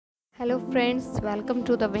Hello friends, welcome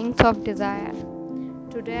to the Wings of Desire.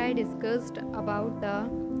 Today I discussed about the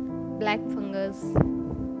black fungus.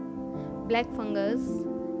 Black fungus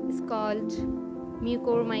is called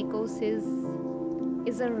mucormycosis,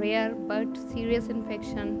 is a rare but serious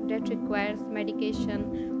infection that requires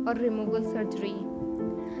medication or removal surgery.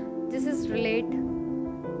 This is related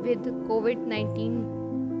with COVID-19.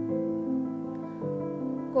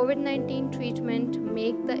 COVID-19 treatment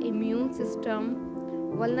make the immune system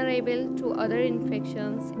vulnerable to other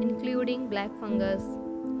infections, including black fungus.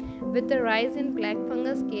 With the rise in black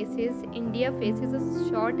fungus cases, India faces a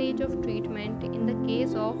shortage of treatment in the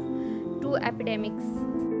case of two epidemics.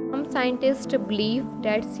 Some scientists believe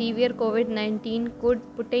that severe COVID-19 could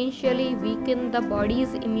potentially weaken the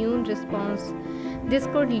body's immune response. This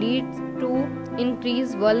could lead to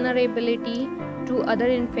increased vulnerability to other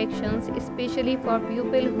infections, especially for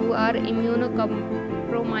people who are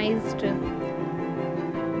immunocompromised.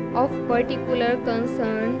 Of particular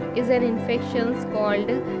concern is an infection called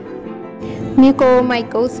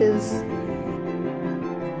mucormycosis.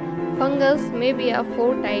 Fungus may be of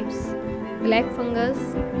four types. Black fungus,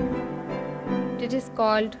 it is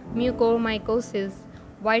called mucormycosis.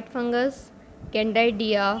 White fungus,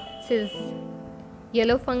 candidiasis.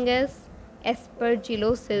 Yellow fungus,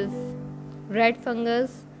 aspergillosis. Red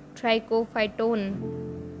fungus, trichophyton.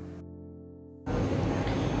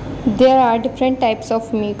 There are different types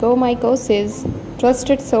of mucormycosis.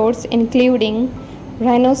 Trusted source including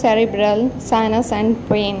rhinocerebral, sinus and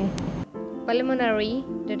brain. Pulmonary,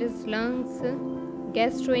 that is lungs,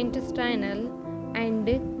 gastrointestinal and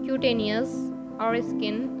cutaneous or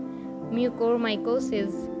skin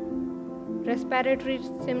mucormycosis. Respiratory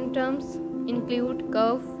symptoms include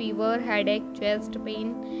cough, fever, headache, chest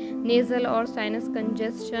pain, nasal or sinus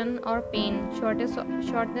congestion or pain,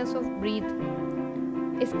 shortness of breath.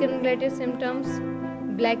 Skin-related symptoms: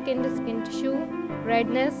 blackened skin tissue,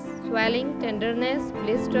 redness, swelling, tenderness,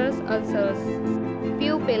 blisters, ulcers.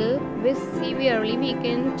 People with severely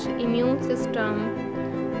weakened immune system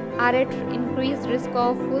are at increased risk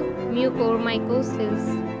of mucormycosis.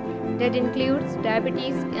 That includes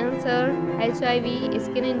diabetes, cancer, HIV,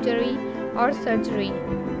 skin injury, or surgery.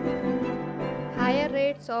 Higher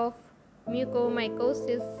rates of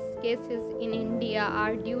mucormycosis cases in India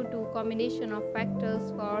are due to combination of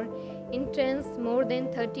factors. For instance, more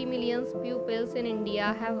than 30 million pupils in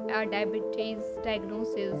India have a diabetes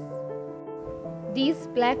diagnosis. These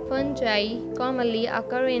black fungi commonly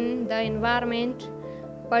occur in the environment,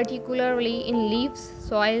 particularly in leaves,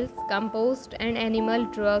 soils, compost, and animal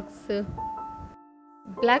drugs.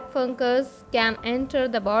 Black fungus can enter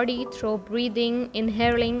the body through breathing,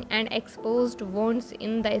 inhaling, and exposed wounds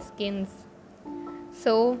in the skins.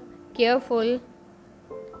 So, careful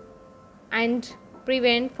and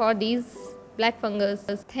prevent for these black fungus.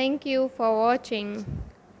 Thank you for watching.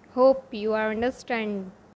 Hope you are understand.